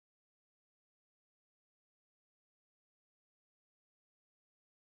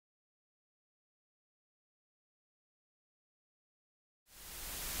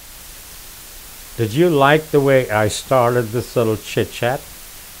Did you like the way I started this little chit-chat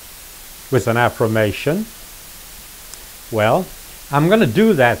with an affirmation? Well, I'm going to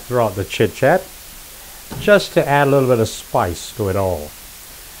do that throughout the chit-chat just to add a little bit of spice to it all.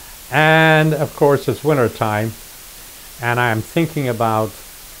 And of course it's winter time and I'm thinking about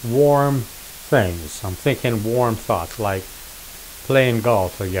warm things. I'm thinking warm thoughts like playing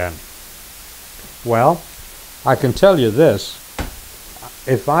golf again. Well, I can tell you this.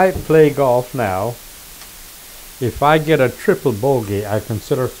 If I play golf now, if I get a triple bogey, I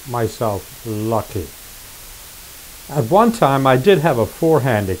consider myself lucky. At one time, I did have a 4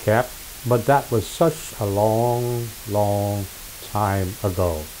 handicap, but that was such a long, long time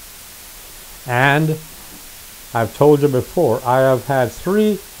ago. And I've told you before, I have had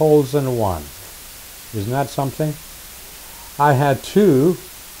 3 holes in 1. Isn't that something? I had 2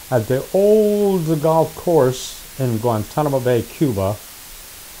 at the old golf course in Guantanamo Bay, Cuba,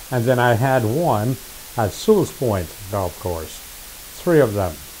 and then I had 1 at Sewell's Point golf course. 3 of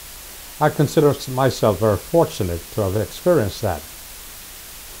them. I consider myself very fortunate to have experienced that.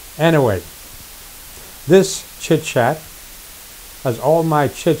 Anyway, this chit-chat, as all my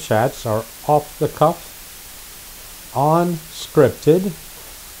chit-chats are off the cuff, unscripted,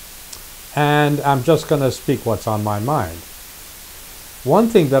 and I'm just going to speak what's on my mind. One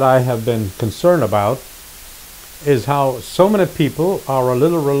thing that I have been concerned about is how so many people are a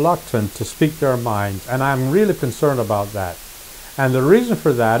little reluctant to speak their minds, and I'm really concerned about that. And the reason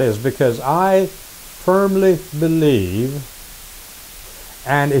for that is because I firmly believe,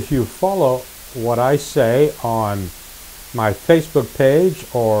 and if you follow what I say on my Facebook page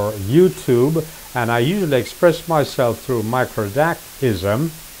or YouTube, and I usually express myself through microdacism,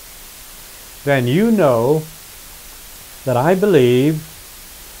 then you know that I believe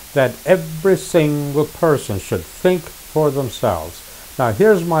that every single person should think for themselves. Now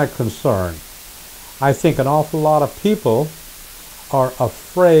here's my concern. I think an awful lot of people are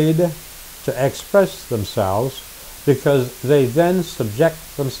afraid to express themselves because they then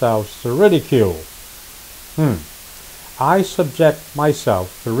subject themselves to ridicule. I subject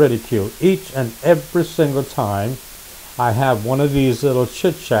myself to ridicule each and every single time I have one of these little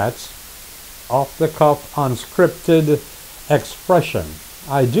chit-chats, off the cuff, unscripted expression.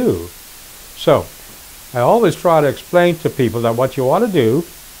 I do. So, I always try to explain to people that what you ought to do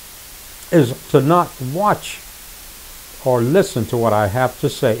is to not watch or listen to what I have to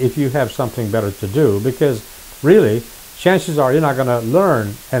say if you have something better to do, because really, chances are you're not going to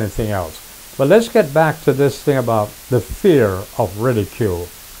learn anything else. But let's get back to this thing about the fear of ridicule.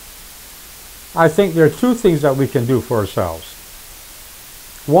 I think there are 2 things that we can do for ourselves.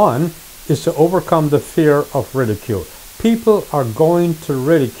 One is to overcome the fear of ridicule. People are going to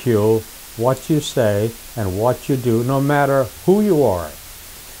ridicule what you say and what you do, no matter who you are.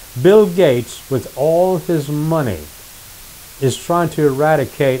 Bill Gates, with all his money, is trying to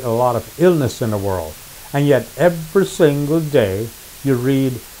eradicate a lot of illness in the world. And yet every single day you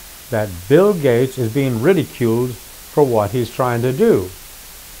read that Bill Gates is being ridiculed for what he's trying to do.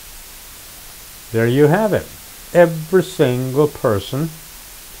 There you have it. Every single person,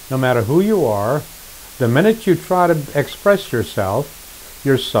 no matter who you are, the minute you try to express yourself,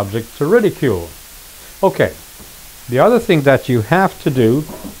 you're subject to ridicule. Okay, the other thing that you have to do,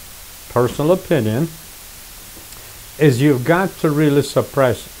 personal opinion, is you've got to really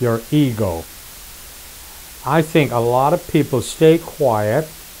suppress your ego. I think a lot of people stay quiet.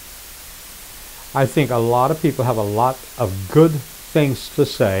 I think a lot of people have a lot of good things to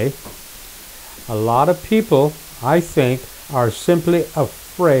say. A lot of people, I think, are simply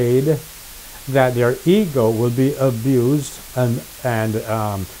afraid that their ego will be abused and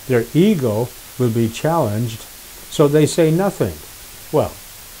their ego will be challenged, so they say nothing. Well,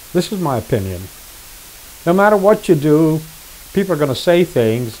 this is my opinion. No matter what you do, people are going to say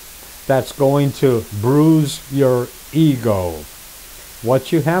things that's going to bruise your ego.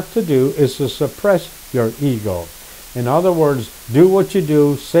 What you have to do is to suppress your ego. In other words, do what you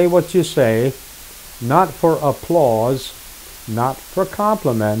do, say what you say, not for applause, not for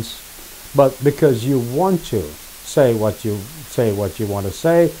compliments, but because you want to say what you want to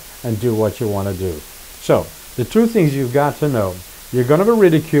say and do what you want to do. So, the 2 things you've got to know. You're going to be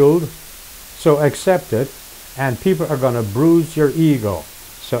ridiculed, so accept it, and people are going to bruise your ego,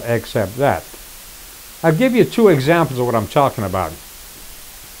 so accept that. I'll give you 2 examples of what I'm talking about.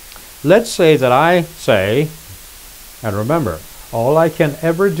 Let's say that I say, and remember, all I can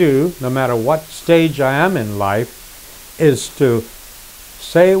ever do, no matter what stage I am in life, is to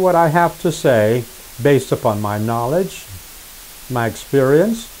say what I have to say based upon my knowledge, my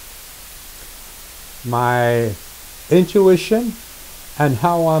experience, my intuition, and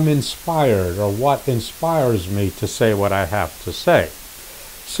how I'm inspired, or what inspires me to say what I have to say.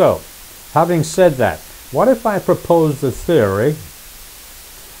 So, having said that, what if I propose the theory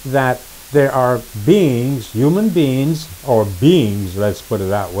that there are beings, human beings, or beings, let's put it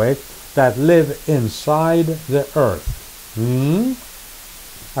that way, that live inside the earth?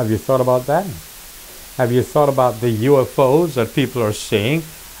 Have you thought about that? Have you thought about the UFOs that people are seeing?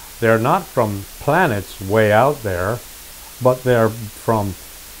 They're not from planets way out there, but they're from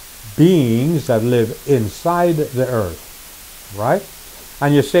beings that live inside the earth, right?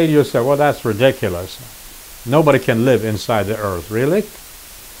 And you say to yourself, well, that's ridiculous. Nobody can live inside the earth, really?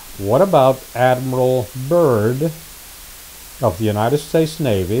 What about Admiral Byrd of the United States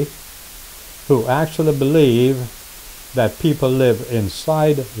Navy, who actually believe that people live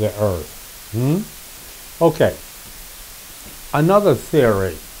inside the earth? Okay. Another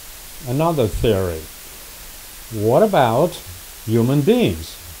theory. What about human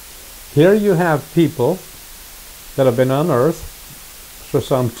beings? Here you have people that have been on Earth for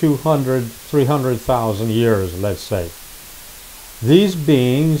some 200, 300,000 years, let's say. These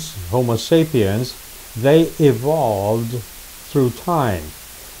beings, Homo sapiens, they evolved through time.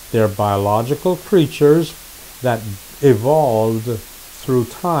 They're biological creatures that evolved through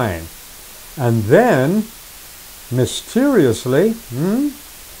time. And then, mysteriously,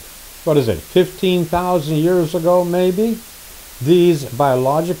 15,000 years ago maybe, these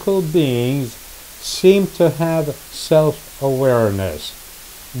biological beings seem to have self-awareness.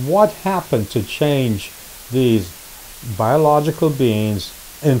 What happened to change these biological beings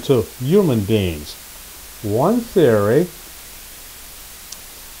into human beings? One theory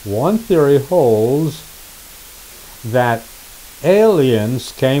holds that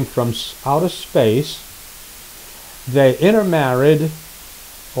aliens came from outer space, they intermarried,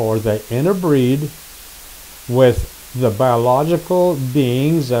 or they interbreed with the biological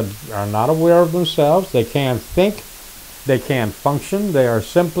beings that are not aware of themselves. They can't think, they can't function, they are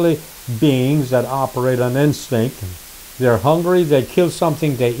simply beings that operate on instinct. They're hungry, they kill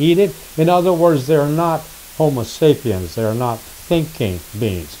something, they eat it. In other words, they're not Homo sapiens, they're not thinking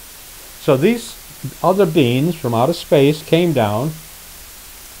beings. So these other beings from outer space came down,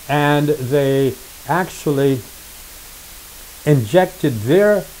 and they actually injected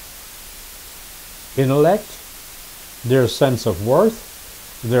their intellect, their sense of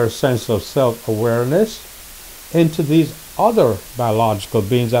worth, their sense of self-awareness into these other biological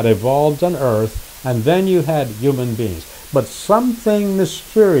beings that evolved on Earth, and then you had human beings. But something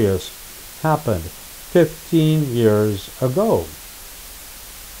mysterious happened 15 years ago.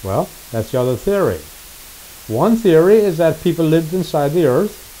 Well, that's the other theory. One theory is that people lived inside the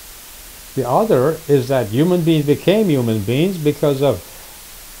Earth. The other is that human beings became human beings because of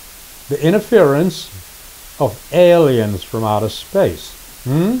the interference of aliens from outer space.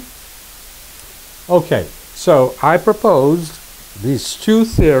 Okay, so I proposed these two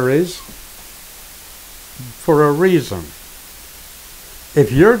theories for a reason.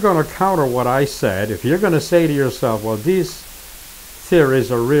 If you're going to counter what I said, if you're going to say to yourself, well, these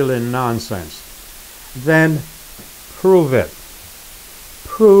theories are really nonsense, then prove it.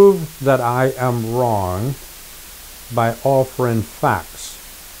 Prove that I am wrong by offering facts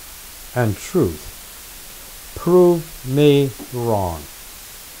and truth. Prove me wrong.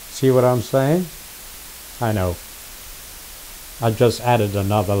 See what I'm saying? I know. I just added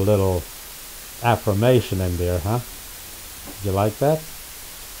another little affirmation in there, huh? Did you like that?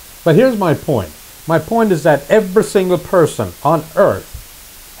 But here's my point. My point is that every single person on earth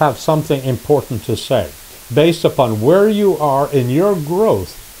have something important to say, based upon where you are in your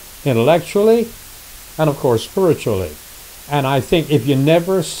growth, intellectually and of course spiritually. And I think if you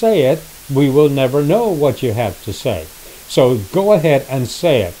never say it, we will never know what you have to say. So go ahead and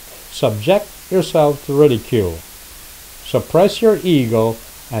say it. Subject yourself to ridicule. Suppress your ego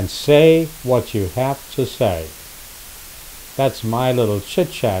and say what you have to say. That's my little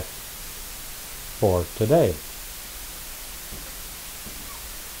chit-chat for today.